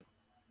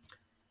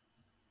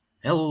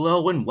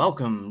Hello and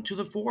welcome to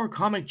the Four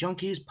Comic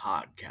Junkies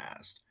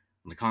podcast.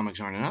 When the comics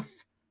aren't enough,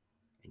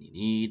 and you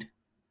need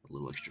a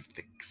little extra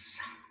fix.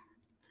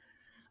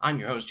 I'm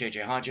your host,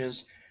 JJ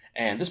Hodges,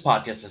 and this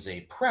podcast is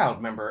a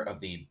proud member of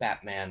the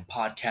Batman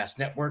Podcast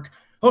Network,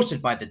 hosted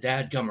by the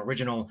Dadgum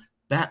original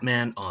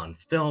Batman on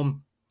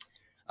Film.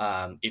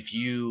 If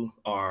you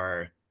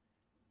are,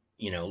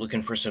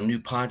 looking for some new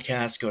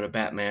podcasts, go to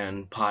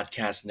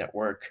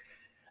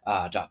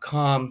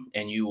BatmanPodcastNetwork.com,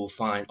 and you will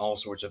find all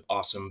sorts of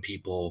awesome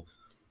people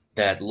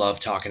that love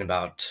talking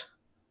about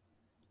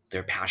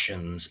their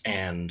passions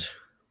and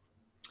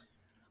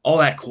all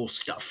that cool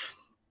stuff,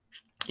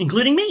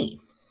 including me.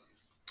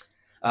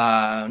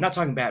 Not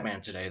talking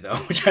Batman today, though,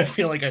 which I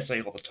feel like I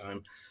say all the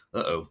time.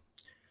 Uh-oh.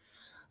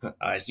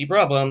 I see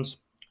problems.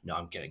 No,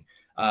 I'm kidding.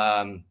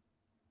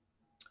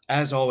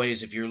 As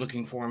always, if you're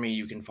looking for me,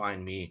 you can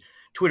find me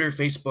Twitter,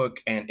 Facebook,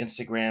 and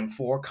Instagram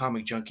for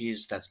Comic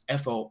Junkies. That's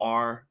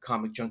FOR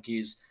Comic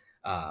Junkies.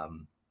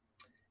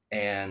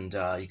 And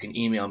you can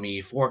email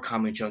me for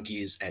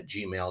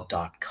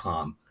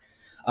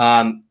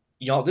comicjunkies@gmail.com.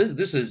 Y'all,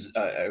 this is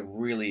a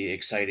really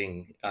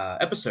exciting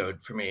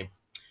episode for me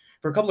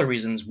for a couple of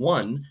reasons.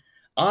 One,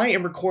 I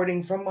am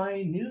recording from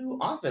my new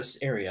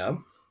office area.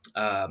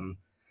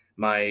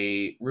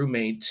 My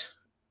roommate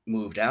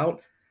moved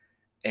out,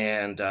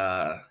 and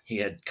he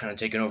had kind of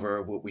taken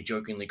over what we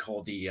jokingly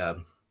call the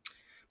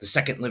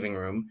second living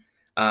room.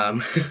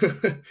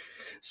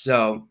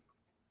 So,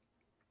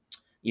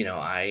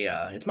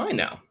 it's mine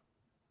now,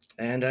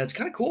 and it's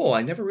kind of cool.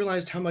 I never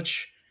realized how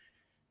much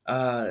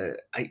I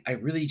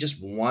really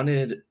just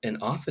wanted an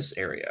office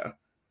area.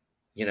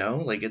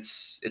 Like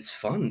it's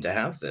fun to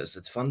have this.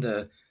 It's fun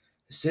to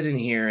sit in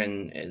here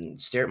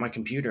and stare at my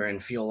computer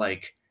and feel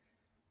like,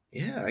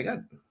 yeah, I got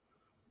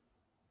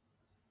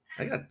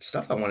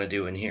stuff I want to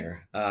do in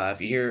here. If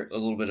you hear a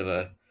little bit of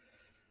a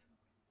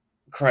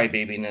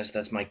crybabiness,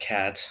 that's my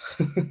cat.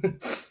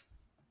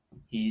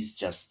 He's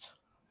just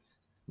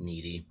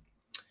needy.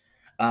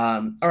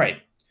 All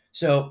right.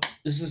 So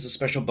this is a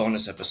special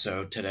bonus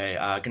episode today.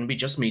 Going to be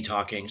just me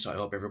talking, so I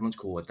hope everyone's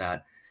cool with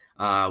that.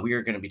 We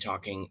are going to be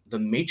talking The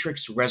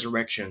Matrix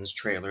Resurrections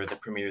trailer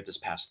that premiered this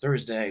past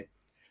Thursday.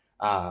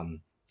 I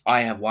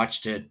have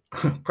watched it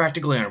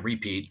practically on a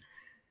repeat.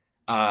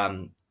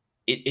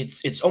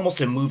 It's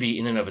almost a movie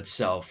in and of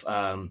itself.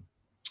 Lana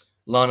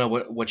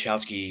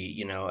Wachowski,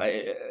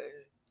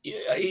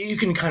 you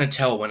can kind of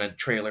tell when a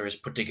trailer is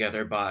put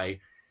together by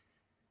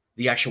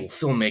the actual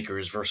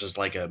filmmakers versus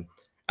like a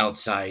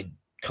outside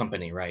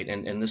company, right?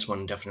 And this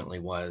one definitely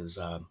was.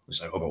 At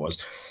least I hope it was.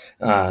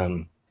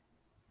 I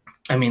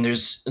mean,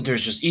 there's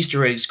just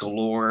Easter eggs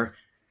galore.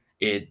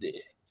 It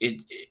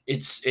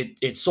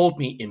sold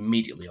me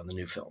immediately on the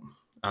new film.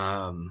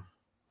 And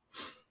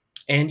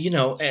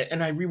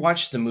and I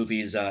rewatched the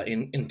movies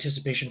in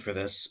anticipation for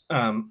this.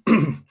 And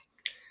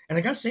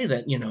I gotta say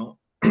that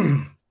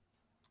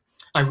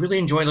I really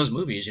enjoy those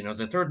movies.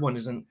 The third one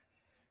isn't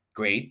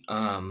great,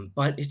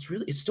 but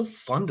it's still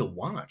fun to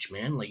watch,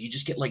 man. Like you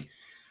just get like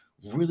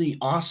really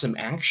awesome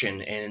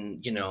action,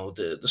 and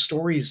the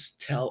stories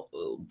tell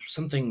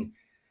something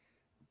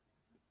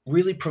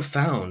really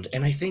profound.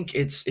 And I think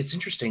it's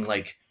interesting.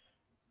 Like,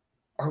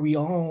 are we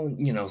all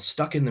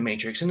stuck in the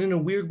Matrix? And in a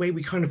weird way,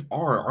 we kind of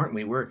are, aren't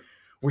we? We're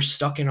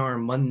stuck in our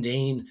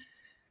mundane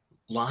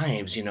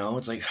lives.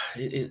 It's like,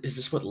 is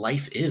this what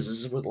life is?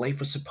 Is this what life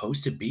was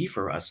supposed to be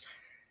for us?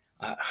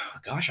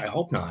 Gosh, I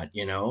hope not.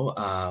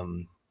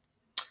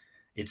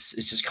 It's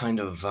just kind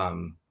of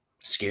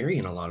scary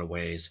in a lot of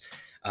ways.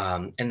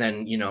 And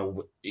then,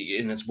 and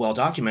it's well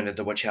documented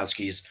that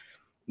Wachowskis,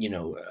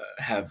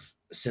 have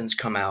since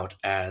come out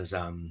as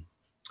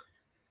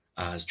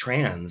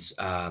trans.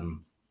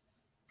 And,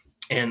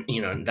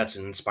 that's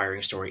an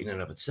inspiring story in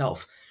and of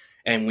itself.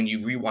 And when you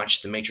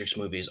rewatch the Matrix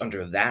movies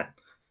with that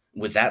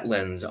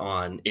lens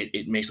on,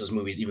 it makes those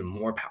movies even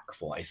more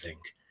powerful, I think.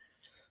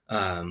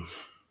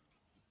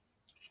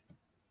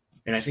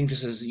 And I think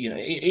this is,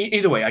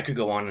 either way, I could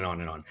go on and on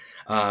and on.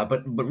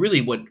 But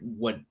really what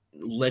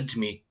led to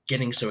me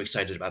getting so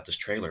excited about this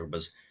trailer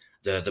was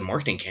the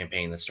marketing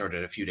campaign that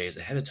started a few days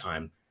ahead of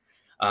time.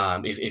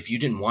 If you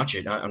didn't watch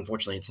it,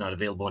 unfortunately, it's not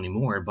available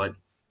anymore. But,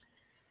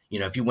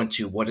 if you went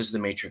to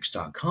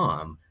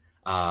whatisthematrix.com,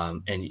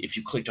 and if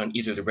you clicked on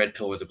either the red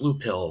pill or the blue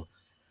pill,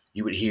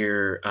 you would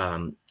hear,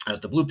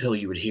 at the blue pill,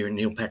 you would hear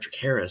Neil Patrick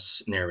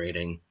Harris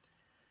narrating.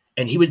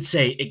 And he would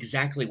say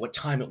exactly what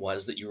time it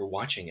was that you were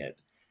watching it.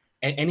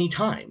 At any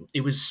time.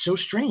 It was so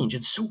strange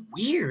and so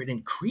weird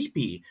and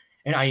creepy.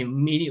 And I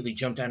immediately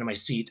jumped out of my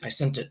seat. I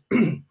sent it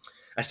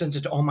I sent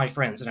it to all my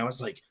friends, and I was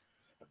like,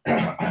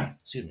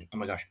 excuse me, oh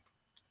my gosh,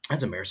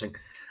 that's embarrassing.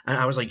 And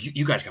I was like,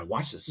 you guys gotta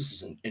watch this. This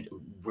is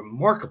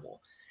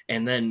remarkable.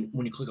 And then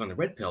when you click on the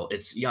red pill,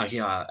 it's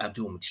Yahya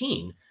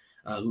Abdul-Mateen,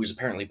 who is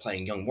apparently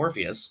playing young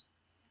Morpheus.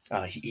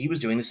 He was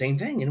doing the same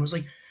thing. And it was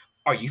like,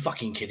 are you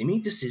fucking kidding me?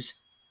 This is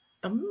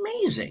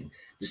amazing.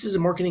 This is a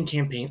marketing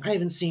campaign I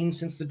haven't seen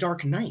since The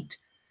Dark Knight.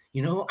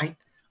 I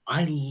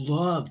I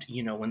loved,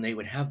 when they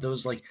would have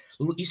those like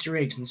little Easter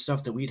eggs and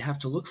stuff that we'd have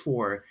to look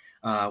for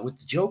with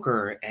the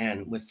Joker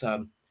and with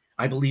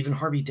I Believe in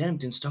Harvey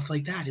Dent and stuff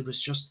like that. It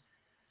was just,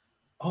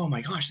 oh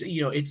my gosh,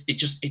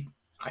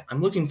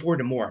 I'm looking forward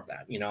to more of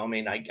that. I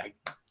mean, I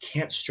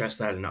can't stress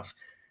that enough.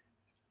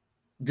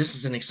 This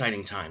is an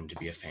exciting time to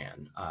be a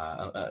fan,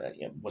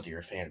 whether you're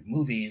a fan of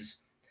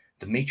movies,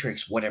 The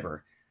Matrix,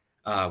 whatever.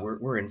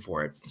 We're in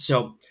for it.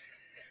 So,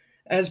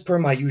 as per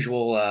my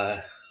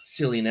usual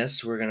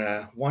silliness, we're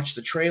gonna watch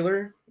the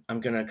trailer. I'm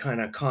gonna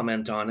kind of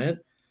comment on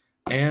it,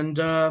 and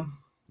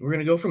we're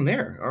gonna go from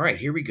there. All right,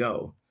 here we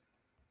go.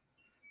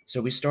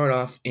 So we start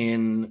off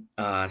in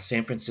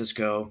San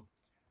Francisco.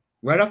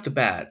 Right off the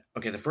bat,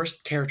 okay, the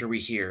first character we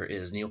hear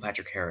is Neil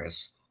Patrick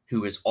Harris,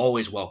 who is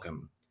always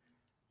welcome.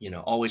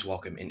 Always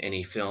welcome in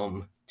any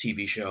film,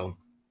 TV show.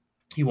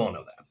 You all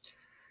know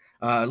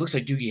that. It looks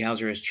like Doogie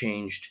Howser has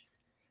changed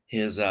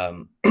his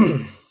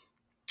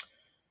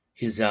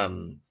his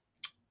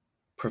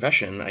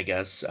profession, I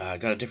guess.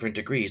 Got a different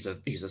degree. He's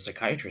a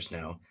psychiatrist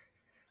now.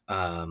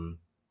 So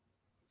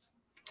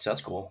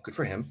that's cool. Good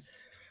for him.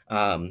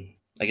 I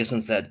guess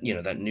since that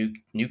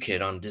new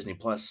kid on Disney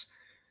Plus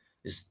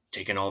is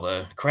taking all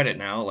the credit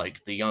now,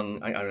 like the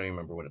young, I don't even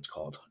remember what it's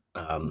called.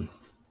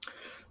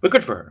 But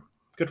good for her.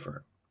 Good for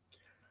her.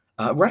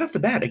 Right off the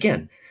bat,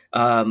 again,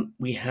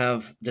 we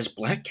have this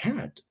black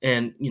cat,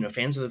 and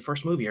fans of the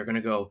first movie are going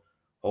to go,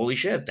 "Holy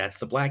shit, that's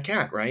the black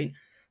cat, right?"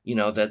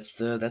 That's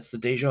the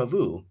deja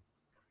vu.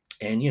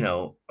 And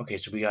okay,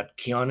 so we got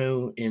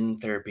Keanu in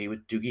therapy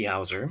with Doogie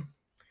Howser.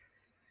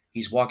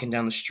 He's walking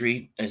down the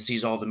street and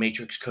sees all the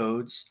Matrix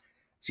codes,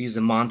 sees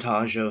a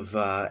montage of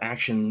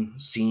action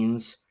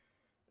scenes,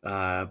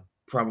 uh,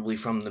 probably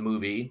from the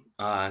movie.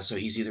 So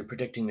he's either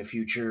predicting the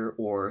future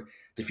or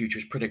the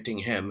future's predicting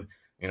him.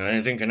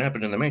 Anything can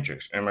happen in the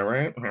Matrix. Am I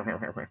right?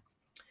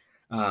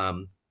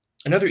 um,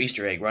 Another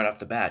Easter egg right off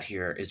the bat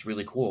here is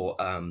really cool.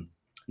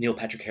 Neil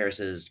Patrick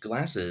Harris's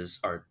glasses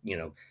are,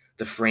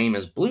 the frame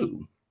is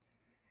blue,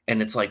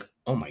 and it's like,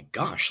 oh my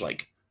gosh,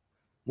 like,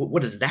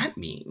 what does that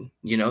mean?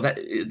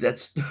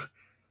 That's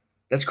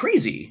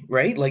crazy,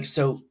 right? Like,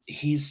 so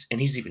he's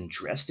even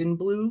dressed in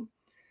blue.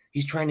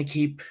 He's trying to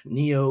keep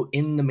Neo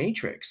in the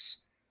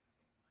Matrix,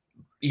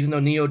 even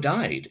though Neo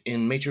died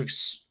in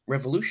Matrix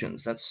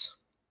Revolutions. That's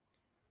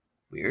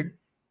weird.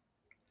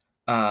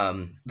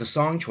 The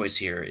song choice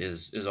here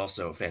is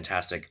also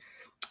fantastic.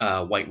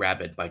 White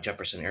Rabbit by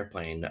Jefferson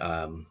Airplane.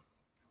 And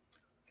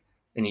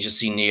you just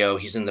see Neo,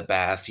 he's in the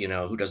bath,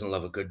 who doesn't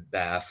love a good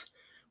bath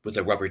with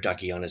a rubber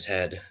ducky on his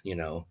head,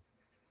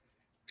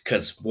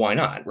 because why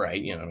not, right?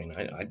 I mean,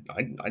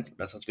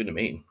 that sounds good to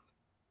me.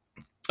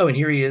 Oh, and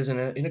here he is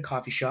in a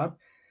coffee shop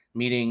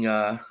meeting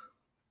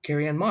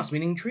Carrie Ann Moss,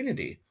 meeting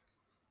Trinity.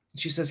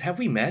 She says, "Have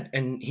we met?"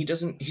 And he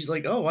doesn't. He's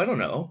like, "Oh, I don't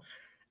know."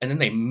 And then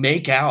they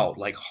make out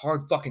like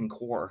hard fucking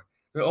core.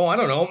 Oh, I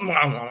don't know.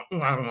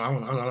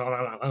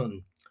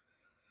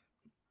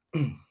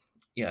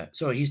 Yeah,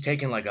 so he's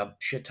taking like a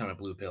shit ton of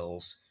blue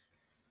pills.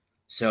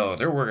 So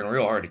they're working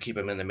real hard to keep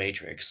him in the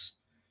Matrix.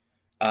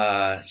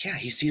 Yeah,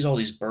 he sees all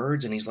these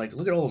birds and he's like,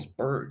 look at all those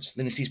birds.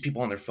 Then he sees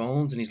people on their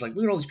phones and he's like,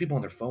 look at all these people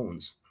on their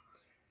phones.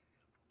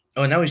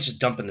 Oh, and now he's just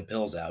dumping the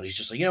pills out. He's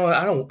just like, you know what?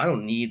 I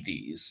don't need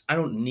these. I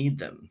don't need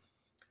them.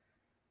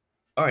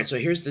 All right, so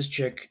here's this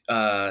chick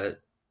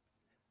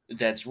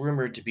that's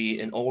rumored to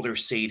be an older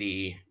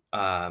Sadie,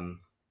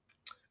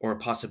 or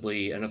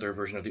possibly another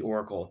version of the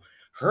Oracle.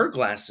 Her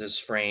glasses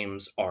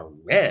frames are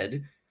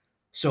red.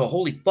 So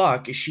holy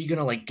fuck, is she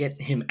gonna like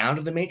get him out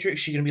of the Matrix?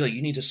 She gonna be like,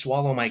 you need to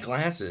swallow my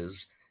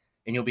glasses,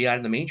 and you'll be out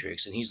of the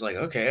Matrix. And he's like,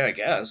 okay, I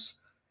guess.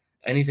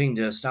 Anything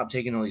to stop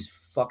taking all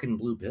these fucking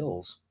blue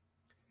pills.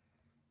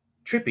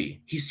 Trippy.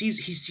 He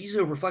sees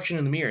a reflection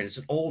in the mirror, and it's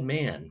an old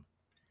man.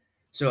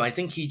 So I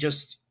think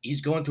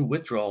he's going through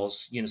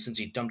withdrawals, since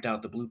he dumped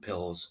out the blue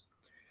pills,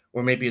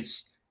 or maybe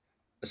it's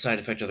a side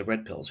effect of the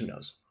red pills. Who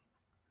knows?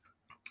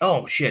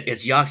 Oh shit!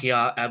 It's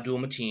Yahya Abdul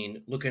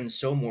Mateen looking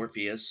so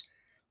Morpheus,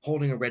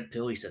 holding a red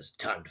pill. He says,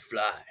 "Time to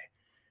fly,"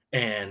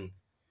 and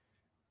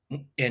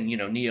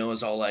Neo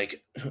is all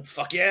like,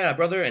 "Fuck yeah,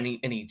 brother!" And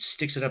he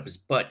sticks it up his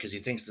butt because he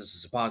thinks this is a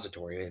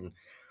suppository. And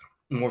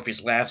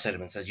Morpheus laughs at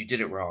him and says, "You did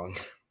it wrong."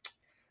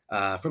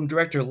 From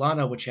director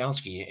Lana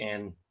Wachowski,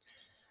 and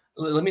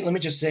let me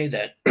just say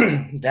that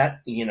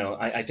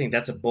I think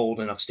that's a bold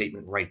enough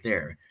statement right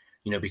there.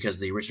 Because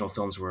the original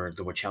films were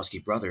the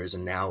Wachowski brothers,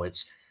 and now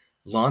it's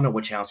Lana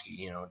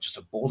Wachowski. Just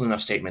a bold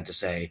enough statement to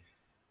say,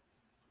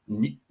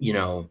 you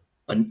know,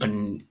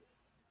 the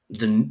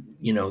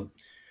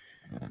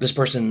this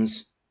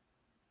person's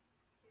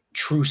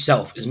true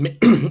self is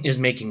is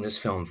making this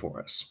film for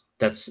us.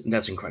 That's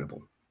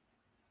incredible.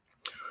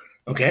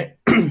 Okay,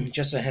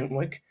 Jessa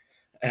Henwick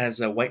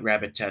has a white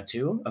rabbit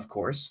tattoo, of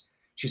course.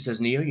 She says,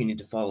 "Neo, you need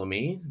to follow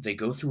me." They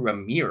go through a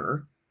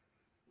mirror,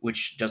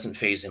 which doesn't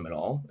phase him at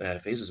all.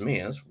 Phases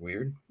me. That's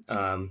weird.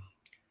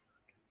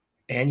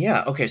 And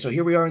yeah, okay, so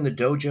here we are in the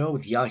dojo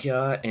with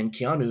Yahya and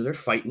Keanu. They're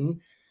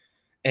fighting,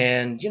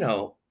 and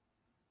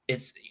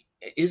it's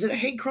is it a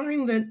hate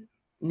crime that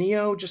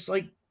Neo just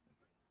like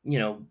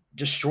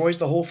destroys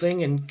the whole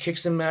thing and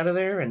kicks them out of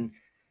there. And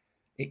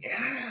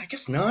I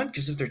guess not,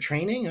 because if they're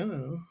training, I don't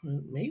know.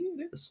 Maybe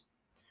it is.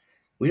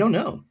 We don't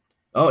know.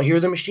 Oh, here are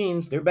the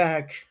machines. They're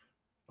back.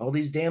 All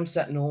these damn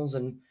sentinels,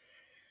 and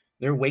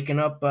they're waking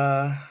up.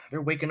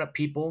 They're waking up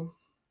people.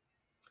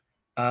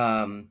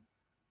 Um,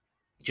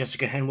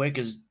 Jessica Henwick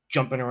is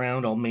jumping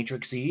around all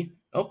Matrixy.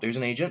 Oh, there's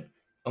an agent.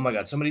 Oh my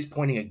God, somebody's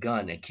pointing a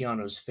gun at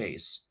Keanu's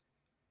face.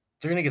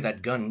 They're gonna get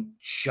that gun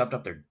shoved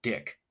up their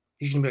dick.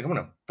 He's gonna be like, "I'm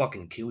gonna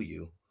fucking kill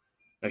you."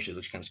 Actually,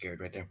 looks kind of scared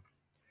right there.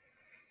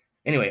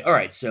 Anyway, all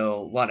right.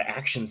 So a lot of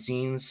action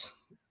scenes.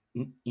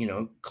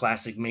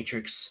 Classic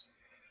Matrix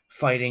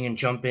fighting and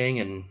jumping,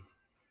 and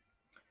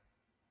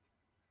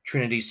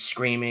Trinity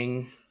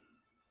screaming.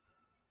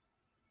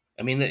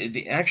 I mean,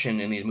 the action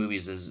in these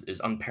movies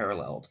is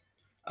unparalleled,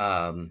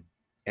 um,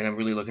 and I'm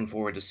really looking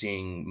forward to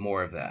seeing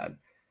more of that.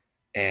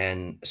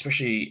 And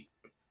especially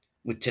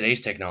with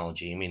today's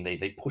technology, I mean,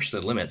 they push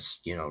the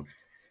limits,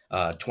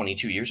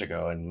 22 years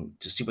ago, and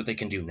to see what they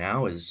can do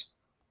now is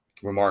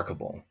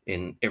remarkable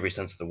in every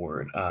sense of the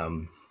word.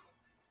 And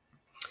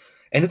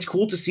it's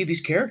cool to see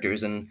these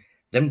characters and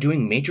them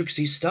doing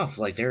Matrixy stuff.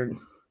 Like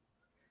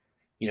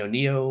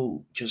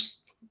Neo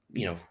just,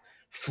 you know,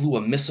 flew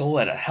a missile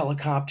at a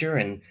helicopter,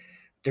 and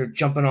they're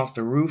jumping off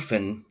the roof.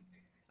 And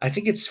I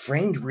think it's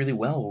framed really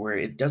well where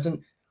it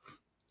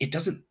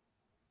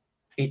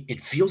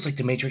feels like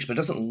the Matrix, but it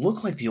doesn't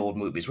look like the old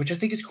movies, which I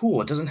think is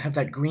cool. It doesn't have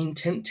that green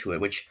tint to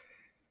it, which,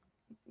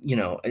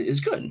 is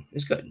good.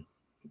 Is good.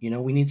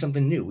 We need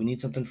something new. We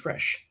need something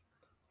fresh.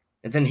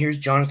 And then here's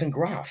Jonathan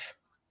Groff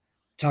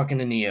talking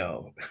to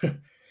Neo.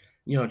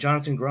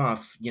 Jonathan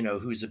Groff,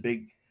 who's a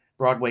big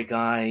Broadway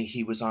guy.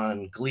 He was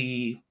on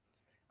Glee,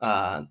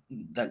 that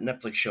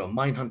Netflix show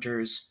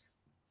Mindhunters.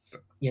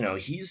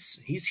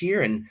 He's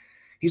here, and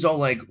he's all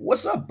like,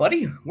 "What's up,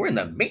 buddy? We're in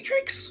the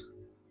Matrix."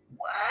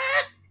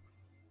 What?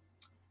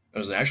 It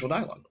was the actual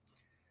dialogue.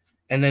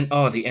 And then,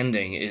 oh, the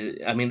ending.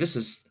 I mean, this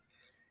is,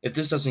 if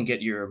this doesn't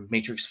get your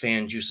Matrix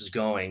fan juices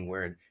going,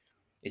 where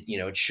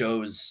it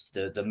shows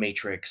the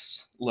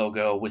Matrix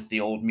logo with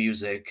the old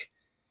music,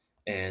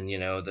 and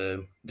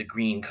the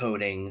green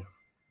coating.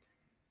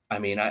 I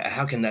mean,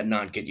 how can that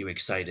not get you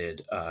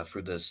excited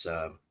for this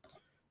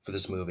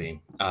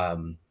movie?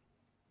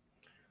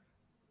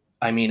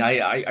 I mean,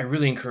 I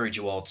really encourage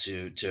you all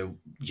to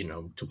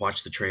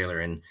watch the trailer,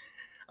 and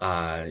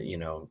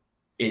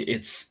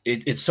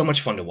it's so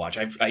much fun to watch.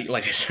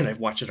 Like I said, I've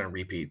watched it on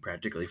repeat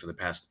practically for the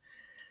past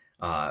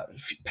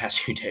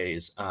few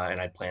days,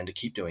 and I plan to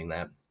keep doing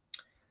that.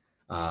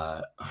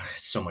 Uh,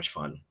 it's so much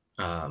fun.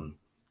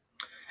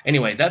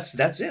 Anyway,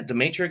 that's it. The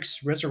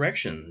Matrix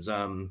Resurrections.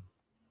 I'm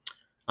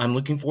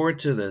looking forward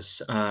to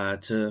this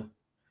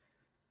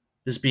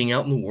being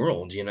out in the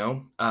world.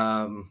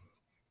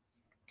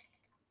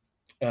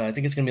 I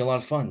think it's gonna be a lot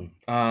of fun.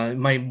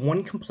 My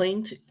one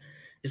complaint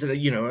is that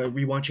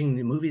rewatching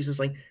the movies is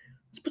like,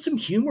 let's put some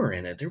humor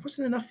in it. There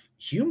wasn't enough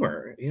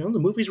humor. The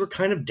movies were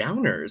kind of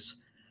downers.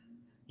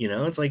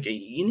 It's like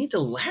you need to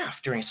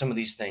laugh during some of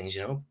these things.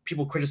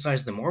 People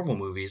criticize the Marvel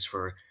movies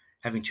for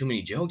having too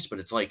many jokes, but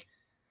it's like,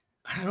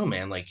 I don't know,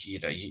 man. Like you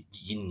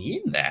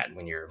need that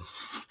when you're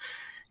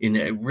in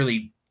a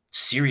really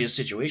serious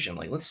situation.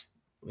 Like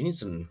we need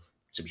some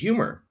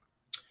humor.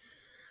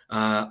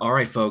 All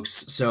right, folks.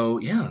 So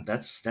yeah,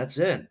 that's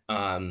it.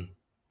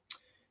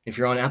 If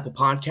you're on Apple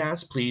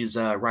Podcasts, please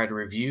write a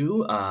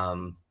review.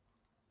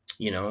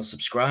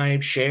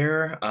 Subscribe,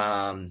 share,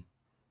 and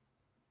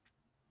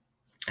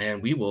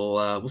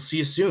we'll see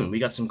you soon. We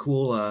got some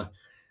cool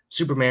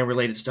Superman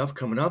related stuff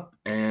coming up,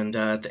 and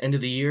at the end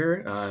of the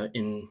year,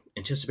 in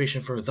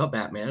anticipation for the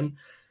Batman,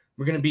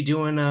 we're gonna be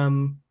doing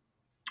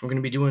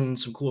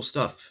some cool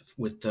stuff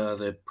with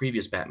the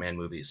previous Batman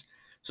movies.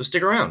 So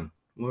stick around.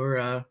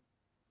 There's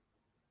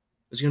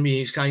going to be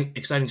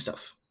exciting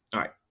stuff.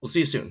 All right, we'll see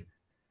you soon.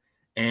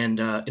 And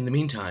in the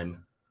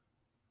meantime,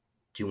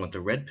 do you want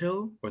the red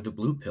pill or the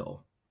blue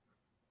pill?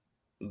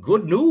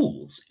 Good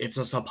news, it's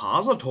a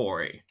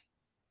suppository.